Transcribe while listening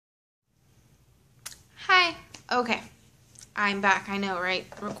Okay, I'm back. I know, right?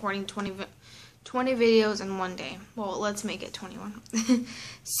 Recording 20 videos in one day. Well, let's make it 21.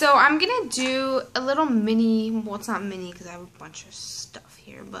 So I'm gonna do a little mini, well, it's not mini because I have a bunch of stuff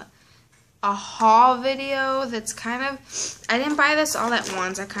here, but a haul video that's kind of, I didn't buy this all at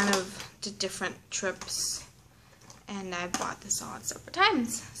once. I kind of did different trips, and I bought this all at separate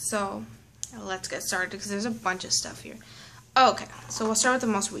times. So let's get started because there's a bunch of stuff here. Okay, so we'll start with the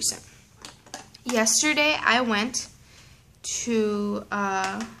most recent. Yesterday I went to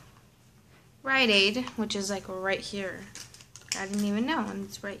Rite Aid, which is like right here. I didn't even know, and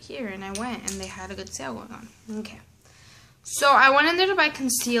it's right here, and I went and they had a good sale going on. Okay, so I went in there to buy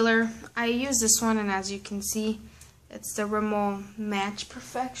concealer. I use this one, and as you can see, it's the Rimmel Match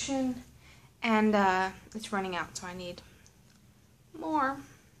Perfection, and it's running out, so I need more.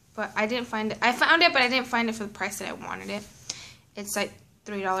 But I didn't find it. I found it, but I didn't find it for the price that I wanted it. It's like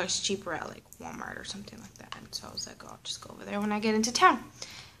 $3 cheaper at like Walmart or something like that. And so I was like, oh, I'll just go over there when I get into town.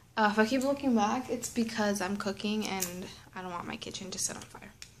 If I keep looking back, it's because I'm cooking and I don't want my kitchen to set on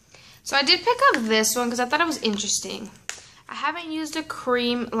fire. So I did pick up this one because I thought it was interesting. I haven't used a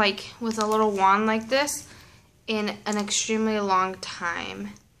cream like with a little wand like this in an extremely long time.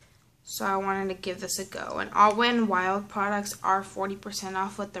 So I wanted to give this a go. And All Wet n Wild products are 40%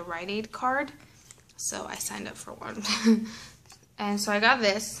 off with the Rite Aid card. So I signed up for one. And so I got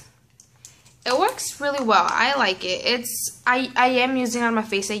this. It works really well. I like it. I am using it on my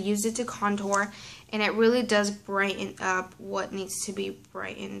face. I used it to contour, and it really does brighten up what needs to be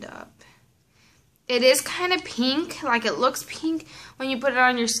brightened up. It is kind of pink. Like, it looks pink when you put it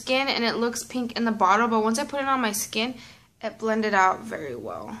on your skin, and it looks pink in the bottle. But once I put it on my skin, it blended out very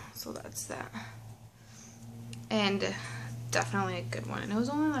well. So that's that. And definitely a good one. And it was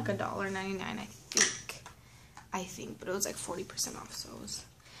only like $1.99, I think, but it was like 40% off, so it was.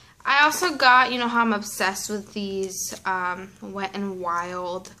 I also got, you know how I'm obsessed with these Wet n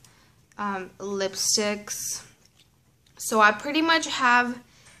Wild lipsticks. So I pretty much have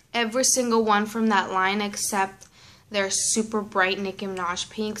every single one from that line except their super bright Nicki Minaj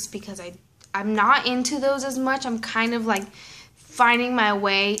pinks, because I'm not into those as much. I'm kind of like finding my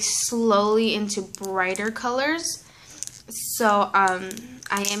way slowly into brighter colors. So I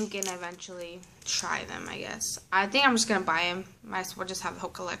am gonna eventually try them, I guess. I think I'm just gonna buy them. Might as well just have the whole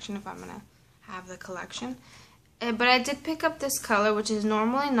collection if I'm gonna have the collection. But I did pick up this color, which is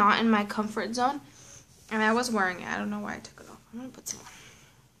normally not in my comfort zone, and I was wearing it. I don't know why I took it off. I'm gonna put some on.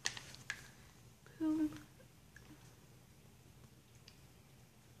 Boom.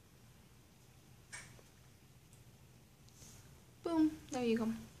 Boom. There you go.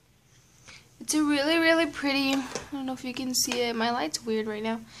 It's a really, really pretty, I don't know if you can see it. My light's weird right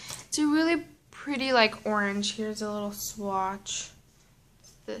now. It's a really pretty, like, orange. Here's a little swatch.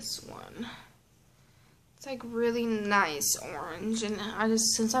 This one. It's, like, really nice orange. And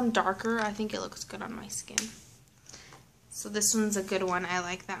since I'm darker, I think it looks good on my skin. So this one's a good one. I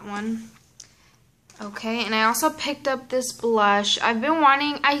like that one. Okay, and I also picked up this blush. I've been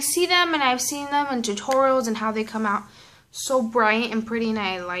wanting, I see them and I've seen them in tutorials and how they come out so bright and pretty, and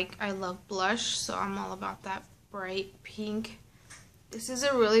I love blush, so I'm all about that bright pink. This is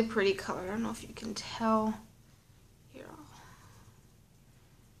a really pretty color. I don't know if you can tell. Here,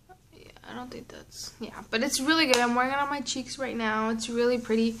 yeah, I don't think that's, yeah, but it's really good. I'm wearing it on my cheeks right now. It's really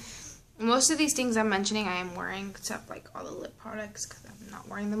pretty. Most of these things I'm mentioning I am wearing, except like all the lip products, because I'm not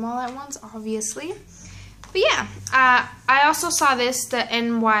wearing them all at once, obviously. But yeah, I also saw this, the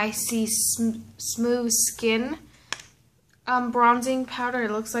NYC Smooth Skin bronzing powder.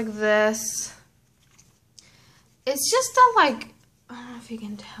 It looks like this. It's just a, like, I don't know if you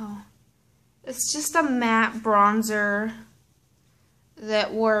can tell. It's just a matte bronzer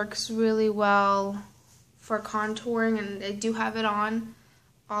that works really well for contouring, and I do have it on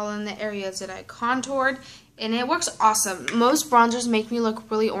all in the areas that I contoured, and it works awesome. Most bronzers make me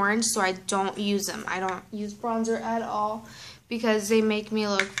look really orange, so I don't use them. I don't use bronzer at all because they make me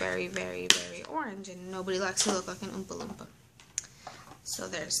look very, very, very orange, and nobody likes to look like an Oompa Loompa. So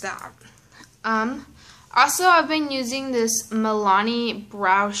there's that. Also, I've been using this Milani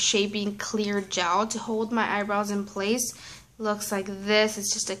Brow Shaping Clear Gel to hold my eyebrows in place. Looks like this.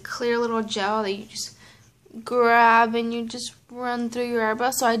 It's just a clear little gel that you just grab and you just run through your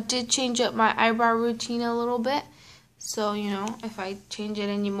eyebrows. So I did change up my eyebrow routine a little bit. So, you know, if I change it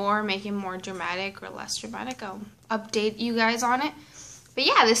anymore, make it more dramatic or less dramatic, I'll update you guys on it. But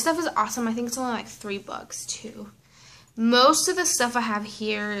yeah, this stuff is awesome. I think it's only like $3 too. Most of the stuff I have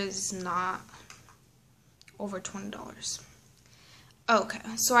here is not over $20. Okay,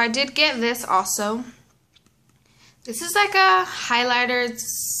 so I did get this also. This is like a highlighter.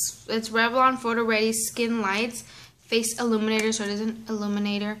 It's Revlon Photo Ready Skin Lights Face Illuminator, so it is an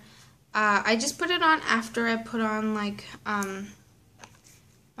illuminator. I just put it on after I put on like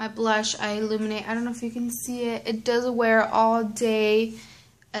my blush. I illuminate. I don't know if you can see it. It does wear all day.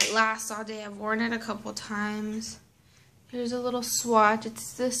 It lasts all day. I've worn it a couple times. Here's a little swatch.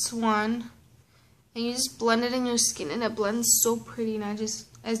 It's this one. And you just blend it in your skin and it blends so pretty, and it's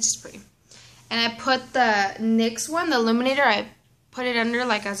just pretty. And I put the NYX one, the illuminator, I put it under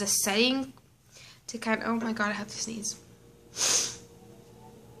like as a setting to kind of, oh my god, I have to sneeze.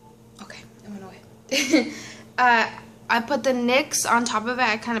 Okay, it went away. I put the NYX on top of it.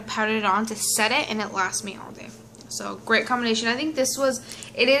 I kind of powdered it on to set it, and it lasts me all day. So great combination. I think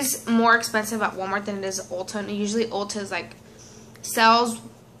it is more expensive at Walmart than it is at Ulta. And usually Ulta is like, sells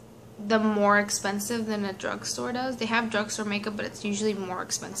the more expensive than a drugstore does. They have drugstore makeup, but it's usually more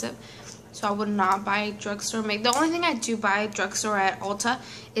expensive. So I would not buy drugstore makeup. The only thing I do buy drugstore at Ulta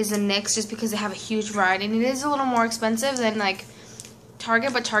is the NYX, just because they have a huge variety. And it is a little more expensive than like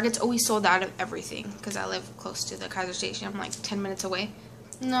Target, but Target's always sold out of everything because I live close to the Kaiser Station. I'm like 10 minutes away.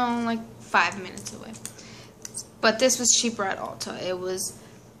 No, like 5 minutes away. But this was cheaper at Ulta. It was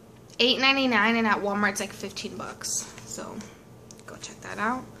 $8.99, and at Walmart it's like 15 bucks. So go check that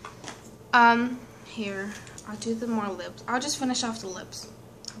out. Here, I'll do the more lips. I'll just finish off the lips.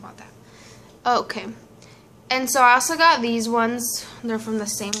 How about that? Okay. And so I also got these ones. They're from the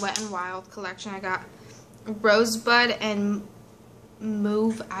same Wet n Wild collection. I got Rosebud and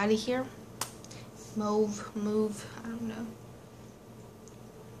Move Out of Here. Move, I don't know.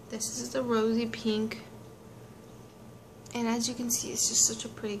 This is the rosy pink. And as you can see, it's just such a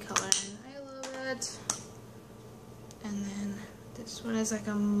pretty color, and I love it. And then this one is like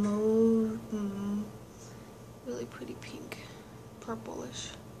a mauve, really pretty pink,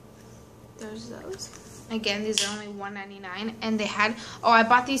 purplish. There's those. Again, these are only $1.99, and they had, oh, I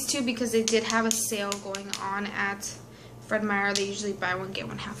bought these two because they did have a sale going on at Fred Meyer. They usually buy one, get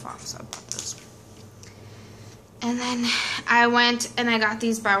one half off, so I bought those. And then I went and I got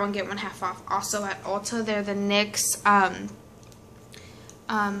these buy one, get one half off also at Ulta. They're the NYX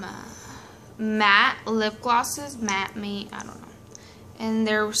matte lip glosses. Matte me, I don't know. And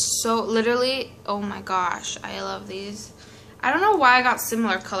they're so, literally, oh my gosh, I love these. I don't know why I got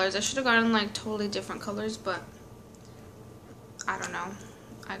similar colors. I should have gotten like totally different colors, but I don't know.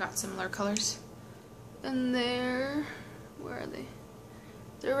 I got similar colors. And they're, where are they?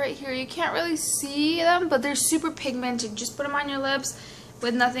 They're right here. You can't really see them, but they're super pigmented. Just put them on your lips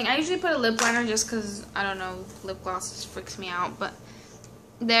with nothing. I usually put a lip liner just because, I don't know, lip glosses freaks me out, but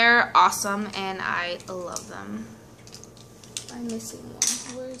they're awesome and I love them. I'm missing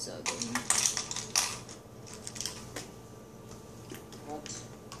one. Where is the other one? What?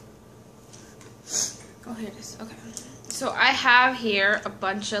 Oh, here it is. Okay. So I have here a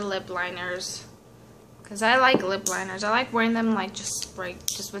bunch of lip liners. Because I like lip liners. I like wearing them like just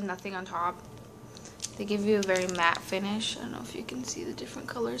with nothing on top. They give you a very matte finish. I don't know if you can see the different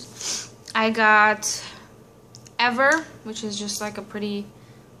colors. I got Ever, which is just like a pretty,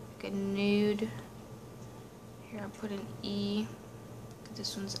 like a nude. Here I put an E.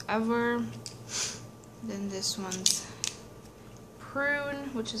 This one's Ever. Then this one's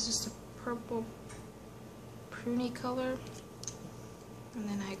Prune, which is just a purple pruny color. And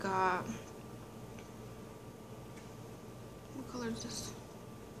then I got, what color is this?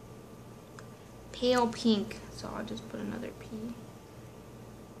 Pale pink. So I'll just put another P.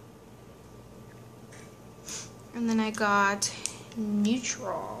 And then I got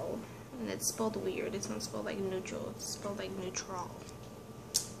Neutral. And it's spelled weird. It's not spelled like neutral. It's spelled like neutral.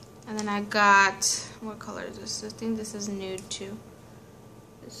 And then I got, what color is this? I think this is nude too.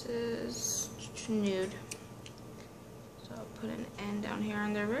 This is nude. So I'll put an N down here,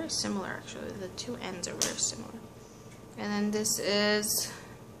 and they're very similar actually. The two N's are very similar. And then this is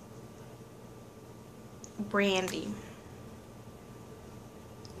Brandy.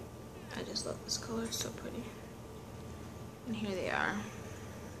 I just love this color, it's so pretty. And here they are.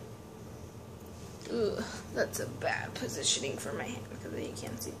 Ugh, that's a bad positioning for my hand because then you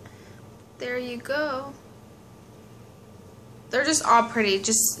can't see. There you go. They're just all pretty.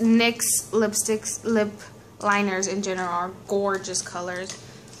 Just NYX lipsticks, lip liners in general are gorgeous colors.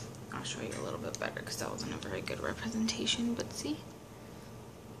 I'll show you a little bit better because that wasn't a very good representation, but see?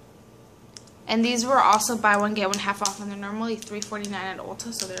 And these were also buy one get one half off, and they're normally $3.49 at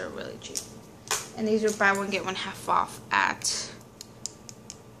Ulta, so they're really cheap. And these are buy one get one half off at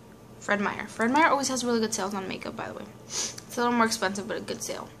Fred Meyer. Fred Meyer always has really good sales on makeup, by the way. It's a little more expensive, but a good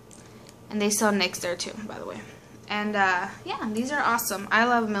sale. And they sell NYX there too, by the way. And yeah, these are awesome. I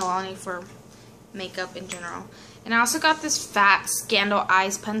love Milani for makeup in general. And I also got this fat Scandal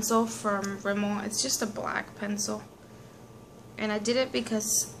Eyes pencil from Rimmel. It's just a black pencil. And I did it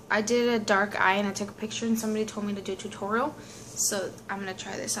because I did a dark eye and I took a picture and somebody told me to do a tutorial. So I'm going to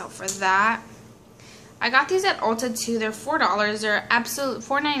try this out for that. I got these at Ulta too. They're $4. They're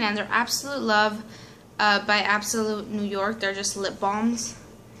 $4.99. They're Absolute Love by Absolute New York. They're just lip balms.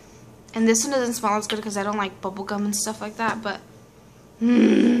 And this one doesn't smell as good because I don't like bubblegum and stuff like that. But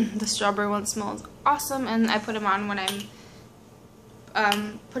the strawberry one smells awesome. And I put them on when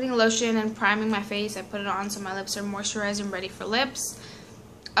I'm putting lotion and priming my face. I put it on so my lips are moisturized and ready for lips.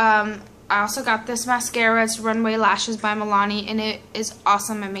 I also got this mascara. It's Runway Lashes by Milani, and it is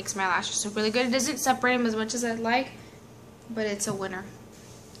awesome. It makes my lashes look really good. It doesn't separate them as much as I'd like, but it's a winner.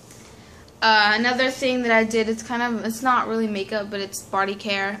 Another thing that I did, it's not really makeup, but it's body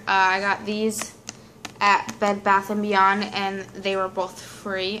care. I got these at Bed Bath & Beyond, and they were both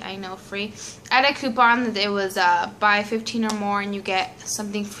free. I know, free. I had a coupon that it was buy 15 or more and you get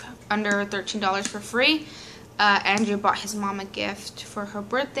something under $13 for free. Andrew bought his mom a gift for her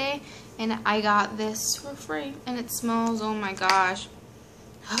birthday, and I got this for free, and it smells, oh my gosh.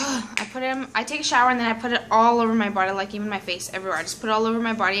 I take a shower and then I put it all over my body, like even my face, everywhere. I just put it all over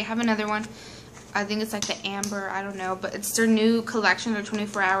my body. I have another one. I think it's like the Amber, I don't know, but it's their new collection, their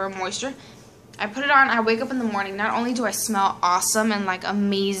 24-hour moisture. I put it on, I wake up in the morning. Not only do I smell awesome and like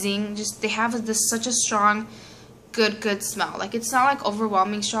amazing, just they have this such a strong, good smell. Like it's not like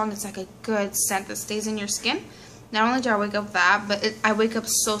overwhelming strong, it's like a good scent that stays in your skin. Not only do I wake up that, but I wake up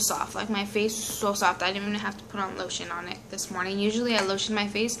so soft. Like my face is so soft. I didn't even have to put on lotion on it this morning. Usually I lotion my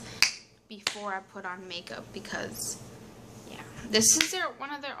face before I put on makeup because, yeah. This is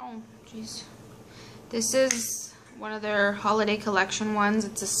one of their own. Jeez. This is one of their holiday collection ones.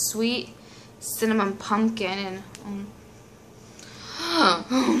 It's a sweet cinnamon pumpkin, and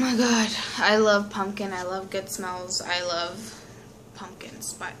oh my god, I love pumpkin. I love good smells. I love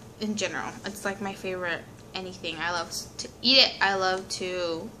pumpkins, but in general, it's like my favorite anything. I love to eat it. I love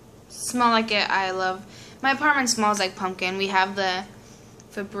to smell like it. My apartment smells like pumpkin. We have the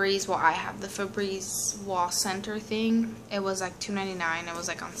Febreze, well, I have the Febreze wall center thing. It was like $2.99. It was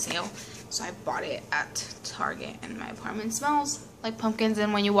like on sale, so I bought it at Target, and my apartment smells like pumpkins,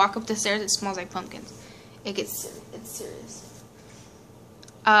 and when you walk up the stairs it smells like pumpkins. It's serious.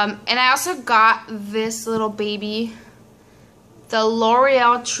 And I also got this little baby, the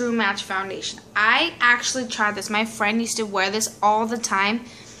L'Oreal True Match Foundation. I actually tried this. My friend used to wear this all the time.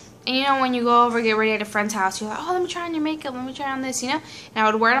 And you know, when you go over, get ready at a friend's house, you're like, oh, let me try on your makeup, let me try on this, you know? And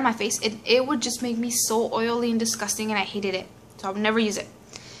I would wear it on my face. It would just make me so oily and disgusting, and I hated it. So I would never use it.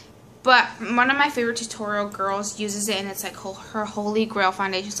 But one of my favorite tutorial girls uses it, and it's like her holy grail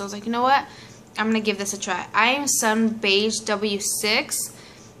foundation. So I was like, you know what? I'm going to give this a try. I am Sun Beige W6.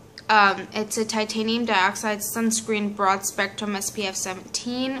 It's a titanium dioxide sunscreen broad spectrum SPF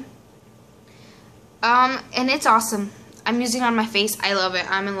 17. And it's awesome. I'm using it on my face. I love it.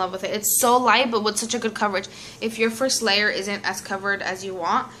 I'm in love with it. It's so light, but with such a good coverage. If your first layer isn't as covered as you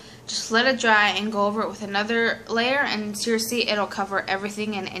want, just let it dry and go over it with another layer, and seriously, it'll cover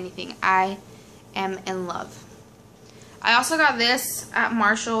everything and anything. I am in love. I also got this at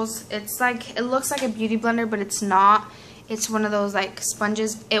Marshall's. It looks like a beauty blender, but it's not. It's one of those like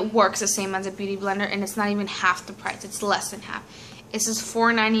sponges. It works the same as a beauty blender, and it's not even half the price. It's less than half. This is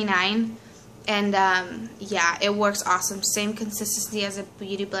 $4.99. And yeah, it works awesome. Same consistency as a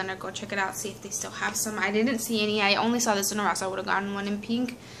beauty blender. Go check it out, see if they still have some. I didn't see any. I only saw this in a Ross. I would have gotten one in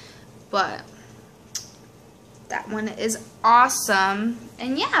pink, but that one is awesome.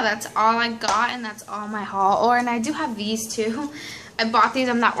 And yeah, that's all I got, and that's all my haul. Oh, and I do have these too. I bought these.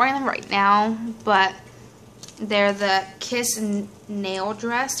 I'm not wearing them right now, but they're the Kiss nail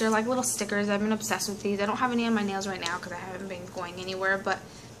dress. They're like little stickers. I've been obsessed with these. I don't have any on my nails right now because I haven't been going anywhere, but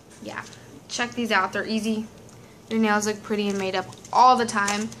yeah. Check these out. They're easy. Your nails look pretty and made up all the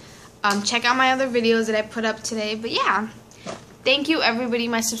time. Check out my other videos that I put up today. But yeah, thank you everybody.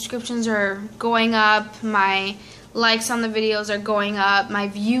 My subscriptions are going up. My likes on the videos are going up. My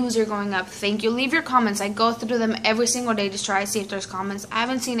views are going up. Thank you. Leave your comments. I go through them every single day to try to see if there's comments. I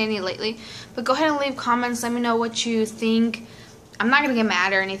haven't seen any lately. But go ahead and leave comments. Let me know what you think. I'm not going to get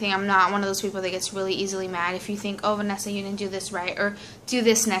mad or anything. I'm not one of those people that gets really easily mad. If you think, oh, Vanessa, you didn't do this right, or do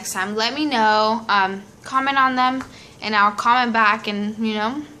this next time, let me know. Comment on them, and I'll comment back, and, you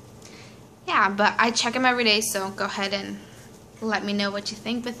know, yeah, but I check them every day, so go ahead and let me know what you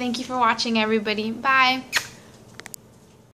think. But thank you for watching, everybody. Bye.